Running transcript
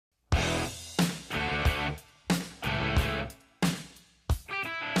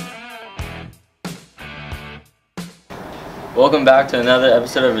Welcome back to another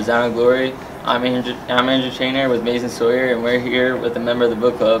episode of Resounded Glory. I'm Andrew Trainer with Mason Sawyer, and we're here with a member of the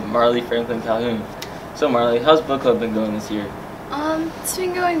book club, Marley Franklin Calhoun. So Marley, how's book club been going this year? It's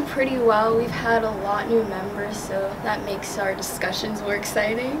been going pretty well. We've had a lot new members, so that makes our discussions more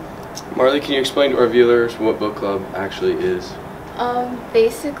exciting. Marley, can you explain to our viewers what book club actually is?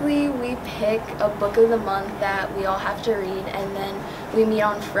 Basically, we pick a book of the month that we all have to read, and then we meet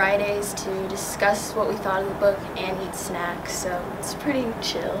on Fridays to discuss what we thought of the book and eat snacks, so it's pretty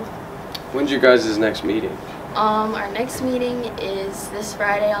chill. When's your guys' next meeting? Our next meeting is this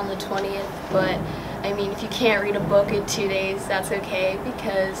Friday on the 20th, but I mean, if you can't read a book in 2 days, that's okay,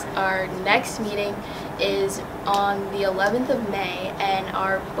 because our next meeting is on the 11th of May, and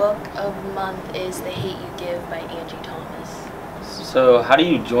our book of the month is The Hate You Give by Angie Thomas. So how do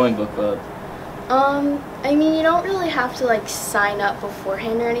you join book club? I mean, you don't really have to like sign up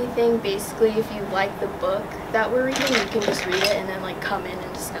beforehand or anything. Basically, if you like the book that we're reading, you can just read it and then like come in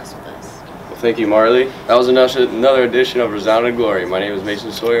and discuss with us. Well, thank you, Marley. That was another edition of Resounded Glory. My name is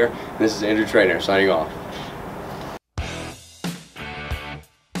Mason Sawyer, and this is Andrew Trainer, signing off.